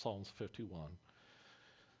favorites, Psalms 51.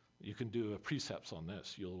 You can do precepts on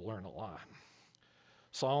this. You'll learn a lot.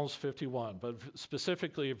 Psalms 51, but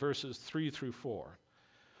specifically verses 3 through 4.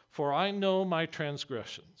 For I know my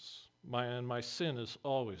transgressions, and my sin is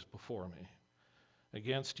always before me.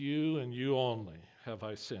 Against you and you only have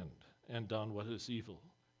I sinned and done what is evil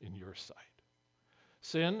in your sight.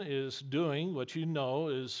 Sin is doing what you know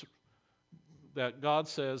is that God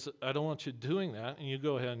says, I don't want you doing that, and you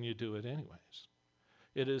go ahead and you do it anyways.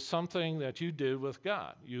 It is something that you did with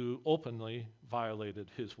God. You openly violated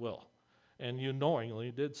his will, and you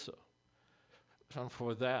knowingly did so. And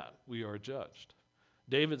for that, we are judged.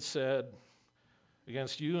 David said,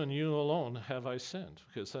 against you and you alone have I sinned,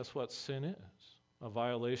 because that's what sin is, a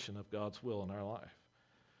violation of God's will in our life.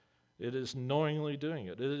 It is knowingly doing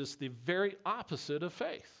it. It is the very opposite of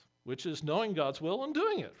faith, which is knowing God's will and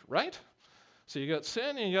doing it, right? So you got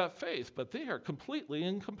sin and you got faith, but they are completely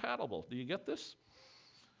incompatible. Do you get this?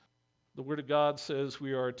 The Word of God says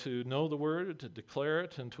we are to know the Word, to declare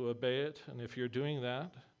it, and to obey it. And if you're doing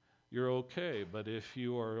that, you're okay. But if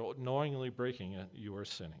you are knowingly breaking it, you are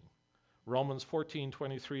sinning. Romans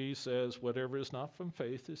 14:23 says, whatever is not from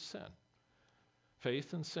faith is sin.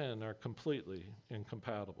 Faith and sin are completely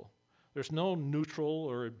incompatible. There's no neutral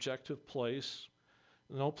or objective place,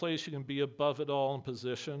 no place you can be above it all in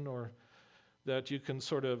position, or that you can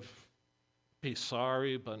sort of be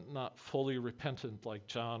sorry but not fully repentant like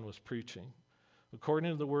John was preaching.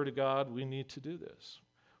 According to the Word of God, we need to do this.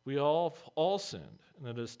 We all sinned, and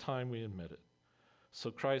it is time we admit it.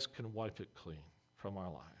 so Christ can wipe it clean from our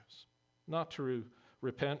lives. Not to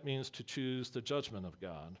repent means to choose the judgment of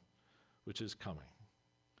God, which is coming.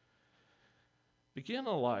 Begin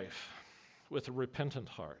a life with a repentant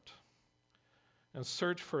heart and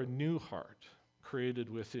search for a new heart created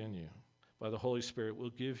within you by the Holy Spirit. Will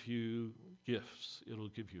give you gifts. It'll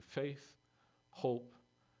give you faith, hope,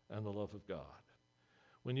 and the love of God.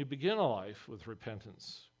 When you begin a life with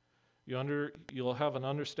repentance, you'll have an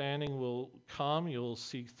understanding will come. You'll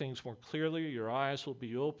see things more clearly. Your eyes will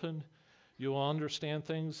be opened. You'll understand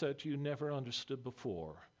things that you never understood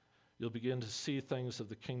before. You'll begin to see things of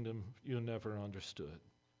the kingdom you never understood.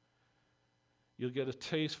 You'll get a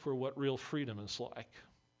taste for what real freedom is like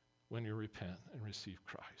when you repent and receive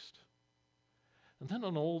Christ. And then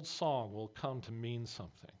an old song will come to mean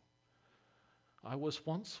something. I was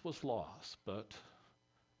lost, but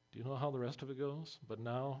do you know how the rest of it goes? But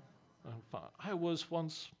now I'm fine. I was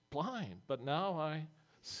once blind, but now I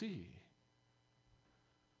see.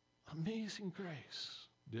 Amazing grace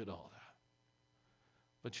did all that.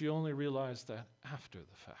 But you only realize that after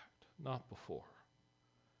the fact, not before.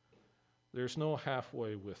 There's no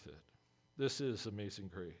halfway with it. This is amazing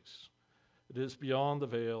grace. It is beyond the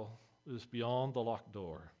veil. It is beyond the locked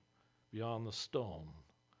door, beyond the stone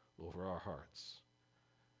over our hearts.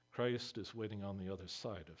 Christ is waiting on the other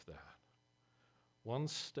side of that. One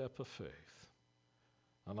step of faith,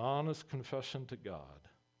 an honest confession to God,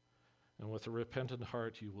 and with a repentant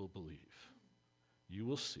heart you will believe. You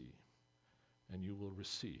will see, and you will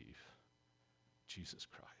receive Jesus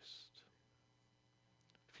Christ.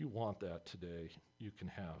 If you want that today, you can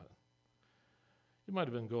have it. You might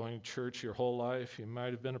have been going to church your whole life. You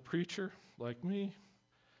might have been a preacher like me.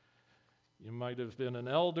 You might have been an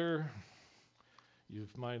elder. You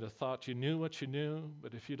might have thought you knew what you knew,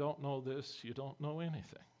 but if you don't know this, you don't know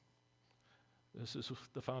anything. This is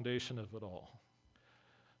the foundation of it all.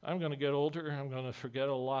 I'm going to get older. I'm going to forget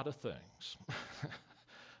a lot of things.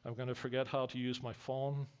 I'm going to forget how to use my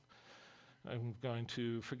phone. I'm going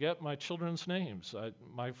to forget my children's names.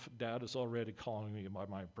 My dad is already calling me by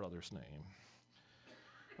my brother's name.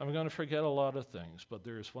 I'm going to forget a lot of things, but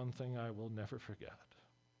there is one thing I will never forget,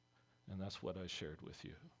 and that's what I shared with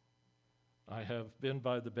you. I have been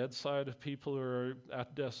by the bedside of people who are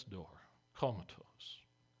at death's door, comatose,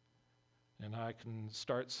 and I can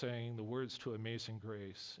start saying the words to Amazing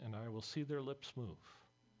Grace, and I will see their lips move,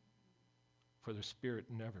 for their spirit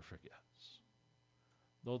never forgets.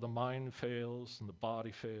 Though the mind fails and the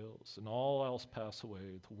body fails and all else pass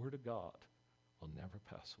away, the Word of God will never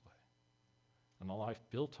pass away. And a life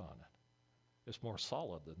built on it is more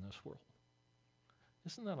solid than this world.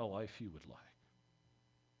 Isn't that a life you would like?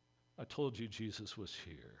 I told you Jesus was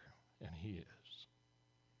here, and he is.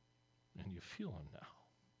 And you feel him now.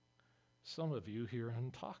 Some of you hear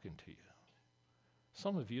him talking to you.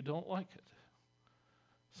 Some of you don't like it.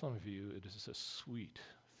 Some of you, it is a sweet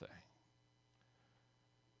thing.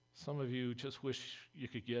 Some of you just wish you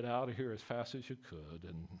could get out of here as fast as you could,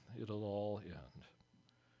 and it'll all end.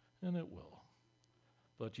 And it will.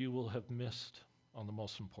 But you will have missed on the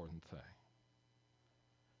most important thing.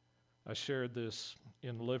 I shared this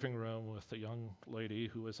in the living room with a young lady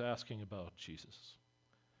who was asking about Jesus.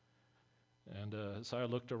 And as I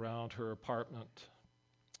looked around her apartment,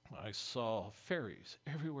 I saw fairies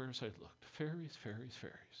everywhere as I looked. Fairies, fairies,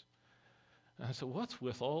 fairies. And I said, what's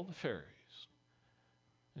with all the fairies?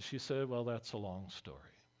 And she said, well, that's a long story.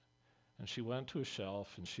 And she went to a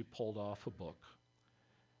shelf and she pulled off a book.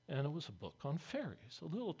 And it was a book on fairies, a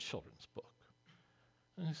little children's book.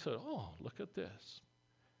 And I said, oh, look at this.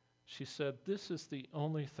 She said, this is the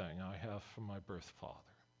only thing I have from my birth father.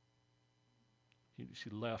 She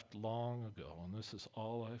left long ago, and this is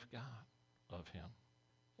all I've got of him.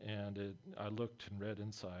 And I looked and read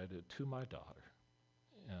inside it, to my daughter,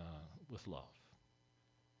 with love.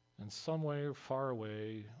 And somewhere far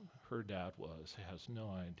away, her dad has no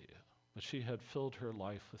idea. But she had filled her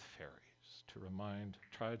life with fairies to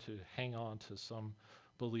try to hang on to some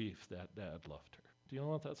belief that dad loved her. Do you know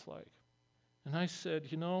what that's like? And I said,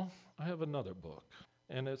 I have another book,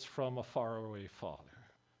 and it's from a faraway father.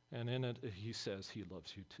 And in it, he says he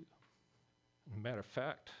loves you too. As a matter of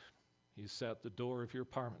fact, he's at the door of your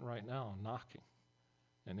apartment right now knocking.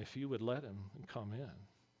 And if you would let him come in,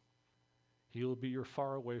 he'll be your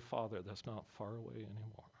faraway father that's not far away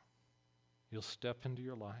anymore. He'll step into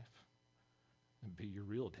your life and be your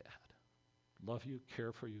real dad. Love you,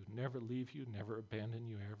 care for you, never leave you, never abandon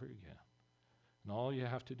you ever again. And all you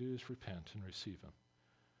have to do is repent and receive him.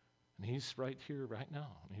 And he's right here, right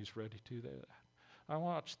now, and he's ready to do that. I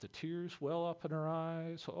watched the tears well up in her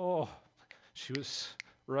eyes. Oh, she was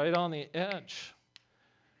right on the edge.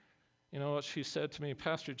 You know what she said to me?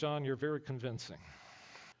 Pastor John, you're very convincing,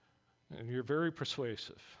 and you're very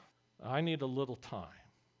persuasive. I need a little time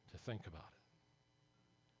to think about it.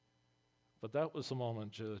 But that was the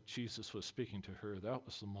moment Jesus was speaking to her. That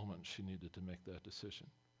was the moment she needed to make that decision,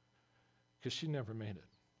 because she never made it.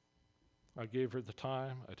 I gave her the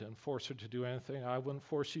time. I didn't force her to do anything. I wouldn't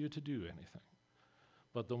force you to do anything.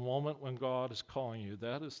 But the moment when God is calling you,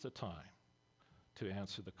 that is the time to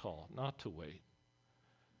answer the call, not to wait,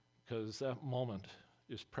 because that moment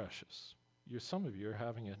is precious. Some of you are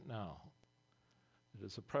having it now. It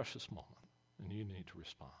is a precious moment, and you need to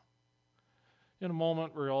respond. In a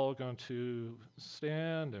moment, we're all going to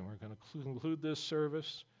stand, and we're going to conclude this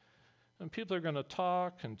service, and people are going to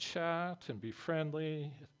talk and chat and be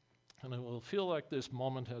friendly, and it will feel like this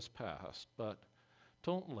moment has passed, but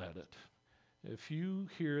don't let it. If you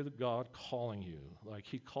hear God calling you, like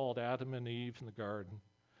he called Adam and Eve in the garden,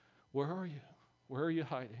 where are you? Where are you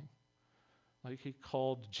hiding? Like he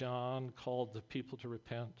called John, called the people to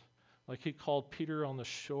repent. Like he called Peter on the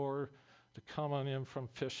shore to come on in from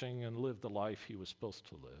fishing and live the life he was supposed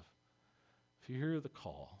to live. If you hear the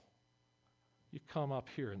call, you come up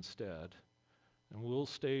here instead, and we'll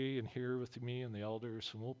stay in here with me and the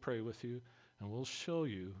elders, and we'll pray with you, and we'll show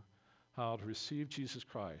you how to receive Jesus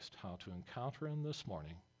Christ, how to encounter him this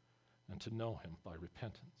morning, and to know him by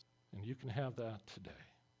repentance. And you can have that today.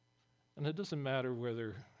 And it doesn't matter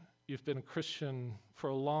whether you've been a Christian for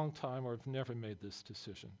a long time or have never made this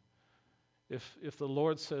decision. If the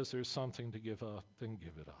Lord says there's something to give up, then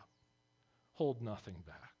give it up. Hold nothing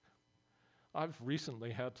back. I've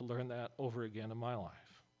recently had to learn that over again in my life.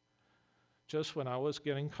 Just when I was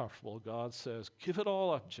getting comfortable, God says, give it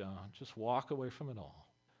all up, John. Just walk away from it all.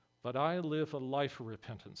 But I live a life of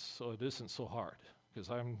repentance, so it isn't so hard, because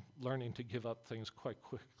I'm learning to give up things quite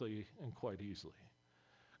quickly and quite easily.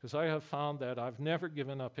 Because I have found that I've never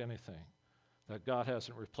given up anything that God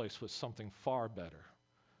hasn't replaced with something far better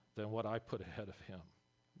than what I put ahead of him,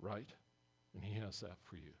 right? And he has that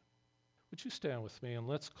for you. Would you stand with me, and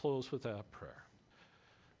let's close with that prayer.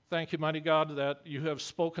 Thank you, mighty God, that you have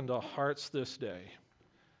spoken to hearts this day.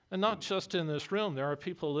 And not just in this room. There are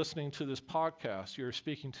people listening to this podcast you're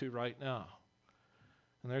speaking to right now.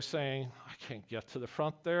 And they're saying, I can't get to the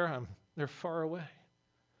front there. They're far away.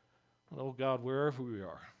 And oh God, wherever we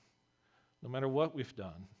are, no matter what we've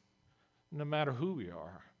done, no matter who we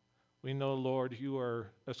are, we know, Lord, you are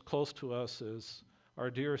as close to us as our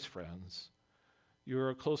dearest friends. You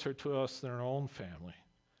are closer to us than our own family.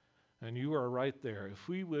 And you are right there. If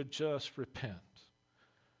we would just repent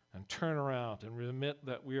and turn around and admit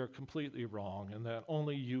that we are completely wrong and that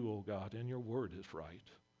only you, O God, and your word is right,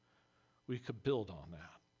 we could build on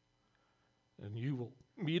that. And you will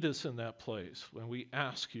meet us in that place when we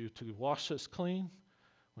ask you to wash us clean.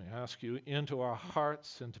 We ask you into our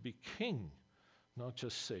hearts and to be King, not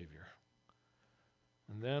just Savior.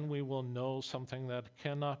 And then we will know something that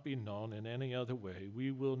cannot be known in any other way.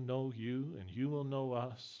 We will know you, and you will know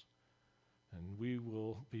us, and we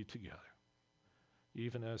will be together,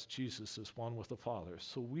 even as Jesus is one with the Father.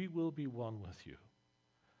 So we will be one with you.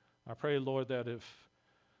 I pray, Lord, that if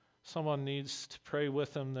someone needs to pray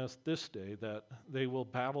with them this day, that they will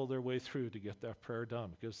battle their way through to get that prayer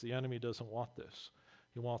done, because the enemy doesn't want this.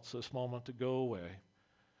 He wants this moment to go away.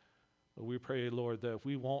 But we pray, Lord, that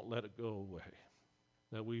we won't let it go away,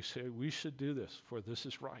 that we say we should do this, for this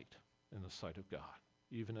is right in the sight of God,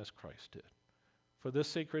 even as Christ did. For this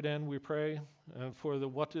sacred end we pray, and for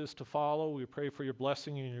what is to follow, we pray for your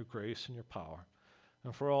blessing and your grace and your power.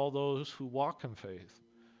 And for all those who walk in faith,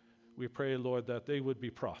 we pray, Lord, that they would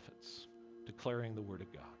be prophets, declaring the word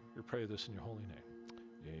of God. We pray this in your holy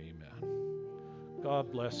name. Amen.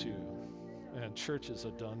 God bless you. And church is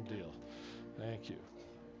a done deal. Thank you.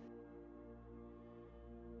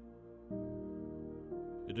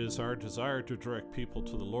 It is our desire to direct people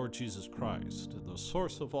to the Lord Jesus Christ, the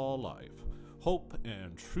source of all life, hope,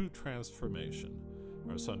 and true transformation.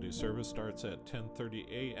 Our Sunday service starts at 10:30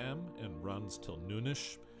 a.m. and runs till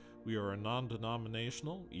noonish. We are a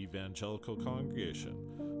non-denominational evangelical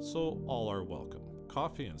congregation, so all are welcome.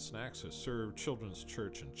 Coffee and snacks are served. Children's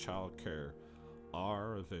church and child care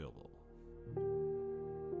are available.